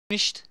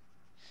Finished.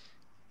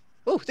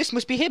 Oh, this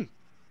must be him.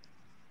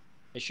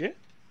 You sure?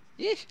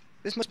 Yeah,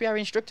 this must be our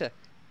instructor.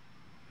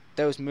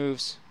 Those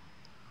moves.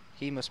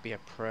 He must be a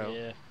pro.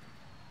 Yeah.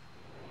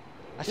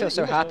 I feel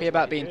so happy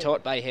about being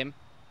taught by him.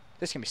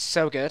 This can be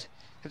so good.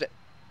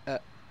 I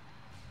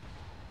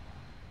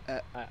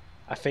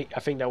think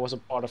that was a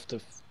part of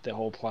the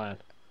whole plan.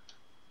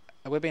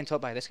 Are we being taught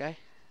by this guy?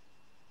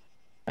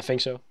 I think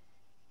so.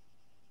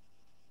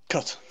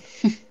 Cut.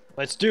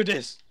 Let's do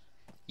this.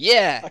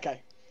 Yeah.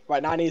 Okay.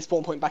 Right, now I need a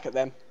spawn point back at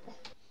them.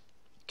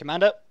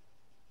 Commander.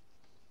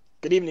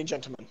 Good evening,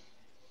 gentlemen.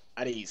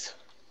 At ease.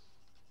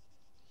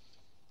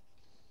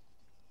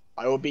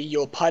 I will be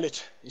your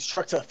pilot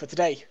instructor for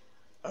today.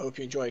 I hope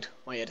you enjoyed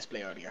my air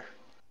display earlier.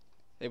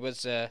 It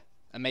was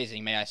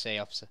amazing, may I say,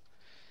 officer.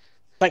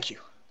 Thank you.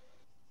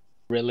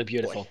 Really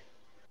beautiful. Boy.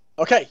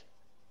 Okay.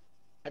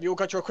 Have you all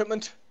got your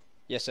equipment?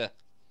 Yes, sir.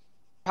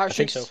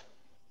 Parachutes? I think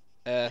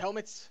so.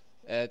 Helmets?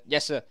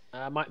 Yes, sir.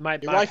 My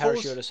rifles?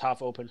 parachute is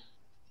half open.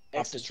 Half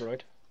Excellent.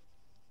 destroyed.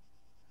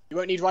 You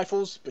won't need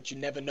rifles, but you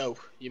never know.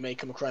 You may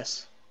come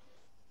across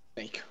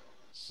snake.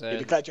 So, You'll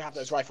be glad you have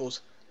those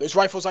rifles. Those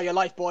rifles are your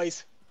life,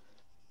 boys.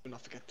 Do not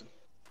forget them.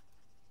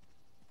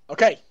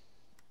 Okay.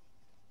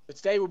 So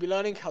today we'll be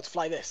learning how to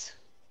fly this.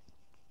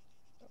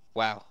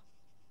 wow.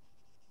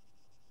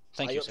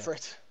 Thank Are you, you up sir. for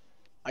it?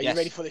 Are Yes. you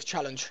ready for this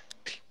challenge?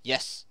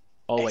 Yes.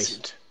 Always.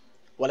 Excellent.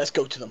 Well, let's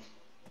go to them.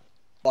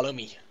 Follow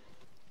me.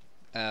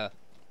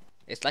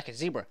 It's like a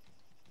zebra.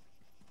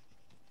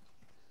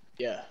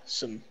 Yeah,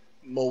 some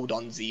mold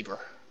on zebra.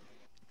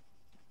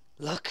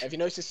 Look. Have you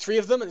noticed there's 3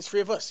 of them and there's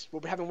 3 of us?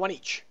 We'll be having 1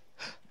 each.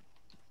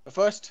 But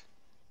first...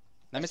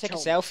 Let me take a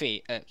tell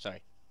selfie.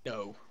 Sorry.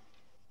 No.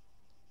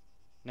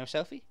 No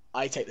selfie?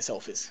 I take the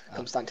selfies.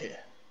 Come stand here.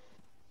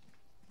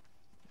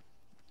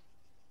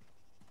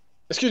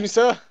 Excuse me,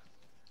 sir.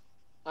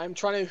 I'm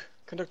trying to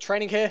conduct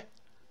training here.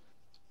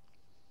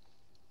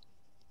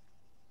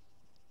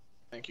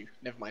 Thank you.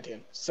 Never mind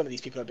him. Some of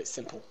these people are a bit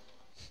simple.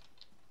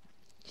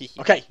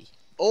 Okay.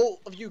 All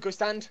of you go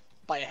stand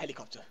by a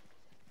helicopter.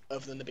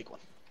 Other than the big one.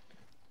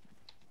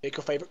 Pick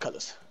your favourite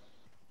colours.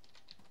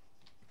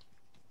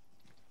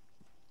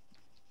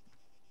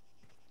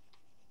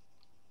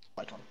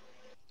 Right one.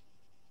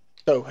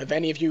 So, have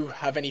any of you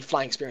have any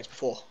flying experience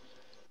before?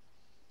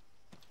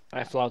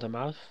 I flew a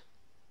mouse.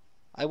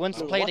 I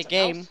once Oh, played what, a a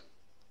game. mouse?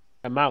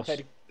 A mouse.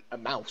 Played a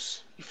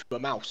mouse. You flew a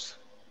mouse.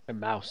 A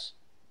mouse.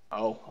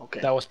 Oh, okay.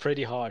 That was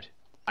pretty hard.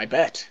 I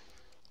bet.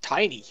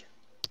 Tiny.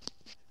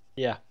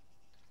 Yeah.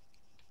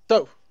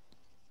 So,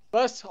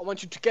 first I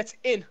want you to get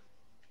in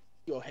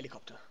your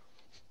helicopter.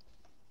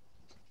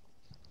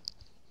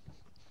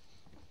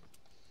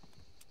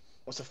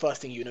 What's the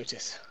first thing you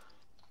notice?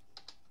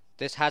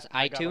 This has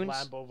I got a iTunes.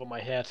 lamp over my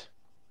head,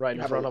 right in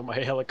have front a- of my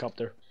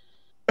helicopter.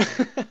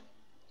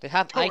 They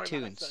have Don't worry about that,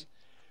 iTunes. son.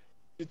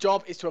 The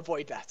job is to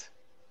avoid that.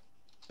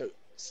 So,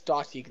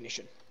 start the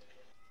ignition.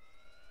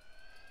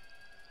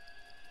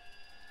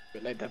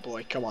 Good lad there,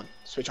 boy. Come on,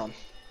 switch on.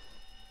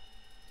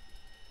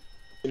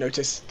 You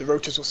notice the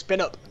rotors will spin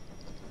up.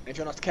 And if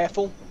you're not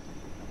careful,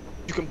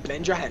 you can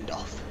blend your hand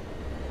off.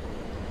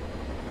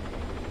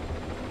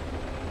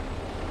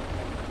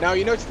 Now,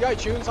 you notice the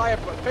iTunes, I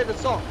have a favourite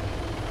song.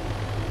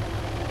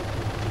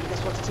 Can you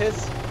guess what it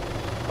is?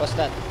 What's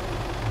that?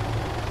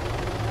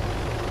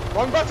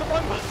 Wrong button,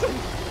 wrong button!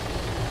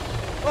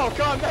 Oh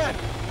god, man!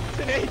 It's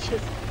been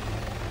ages!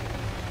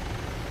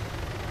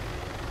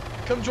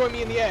 Come join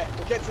me in the air.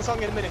 We'll get to the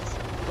song in a minute.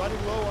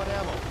 Running low on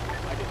ammo.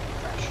 I didn't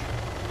crash.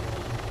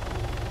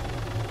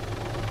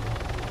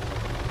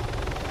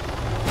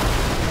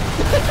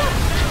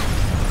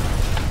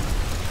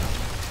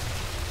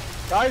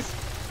 Guys,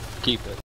 Keep it.